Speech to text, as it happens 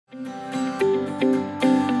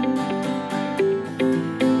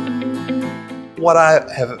What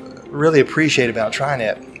I have really appreciated about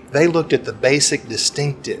Trinet, they looked at the basic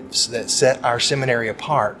distinctives that set our seminary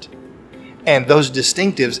apart. And those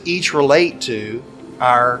distinctives each relate to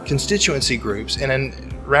our constituency groups in a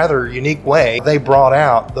rather unique way. They brought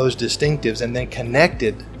out those distinctives and then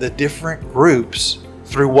connected the different groups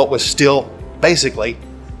through what was still basically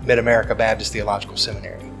Mid-America Baptist Theological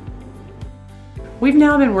Seminary. We've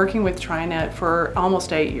now been working with Trinet for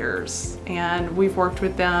almost 8 years, and we've worked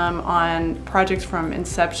with them on projects from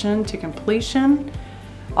inception to completion,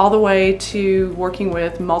 all the way to working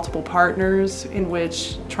with multiple partners in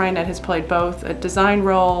which Trinet has played both a design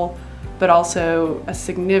role but also a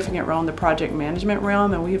significant role in the project management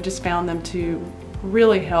realm, and we have just found them to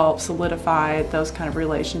really help solidify those kind of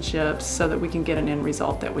relationships so that we can get an end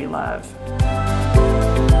result that we love.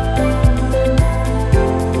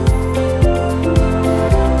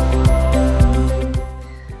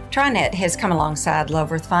 Trinet has come alongside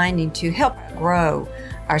Love Worth Finding to help grow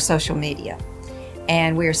our social media.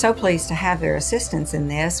 And we are so pleased to have their assistance in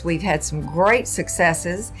this. We've had some great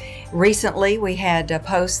successes. Recently, we had a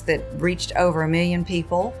post that reached over 1 million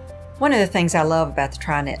people. One of the things I love about the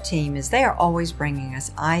Trinet team is they are always bringing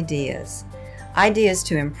us ideas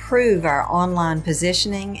to improve our online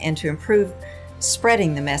positioning and to improve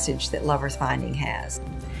spreading the message that Love Worth Finding has.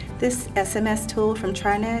 This SMS tool from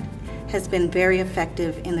Trinet has been very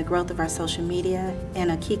effective in the growth of our social media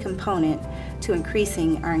and a key component to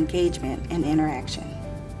increasing our engagement and interaction.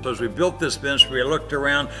 So as we built this ministry, we looked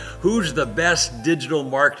around, who's the best digital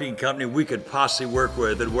marketing company we could possibly work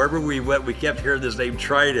with? And wherever we went, we kept hearing this name,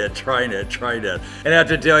 Trinet, Trinet, Trinet. And I have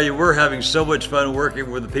to tell you, we're having so much fun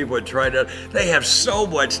working with the people at Trinet. They have so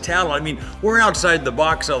much talent. I mean, we're outside the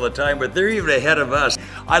box all the time, but they're even ahead of us.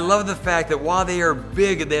 I love the fact that while they are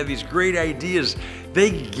big and they have these great ideas, they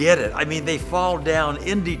get it. I mean, they fall down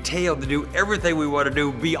in detail to do everything we want to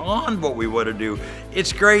do beyond what we want to do.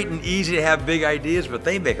 It's great and easy to have big ideas, but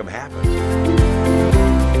they make them happen.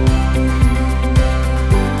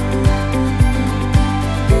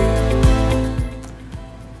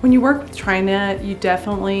 When you work with Trinet, you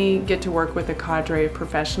definitely get to work with a cadre of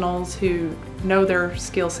professionals who know their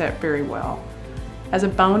skill set very well. As a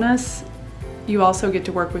bonus, you also get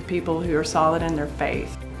to work with people who are solid in their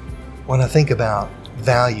faith. When I think about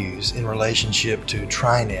values in relationship to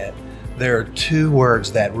Trinet, there are 2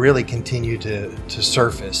 words that really continue to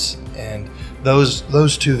surface, and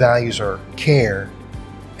those 2 values are care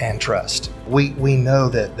and trust. We know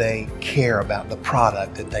that they care about the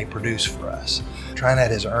product that they produce for us. Trinet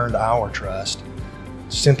has earned our trust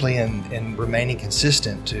simply in remaining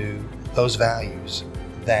consistent to those values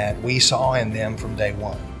that we saw in them from day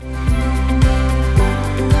one.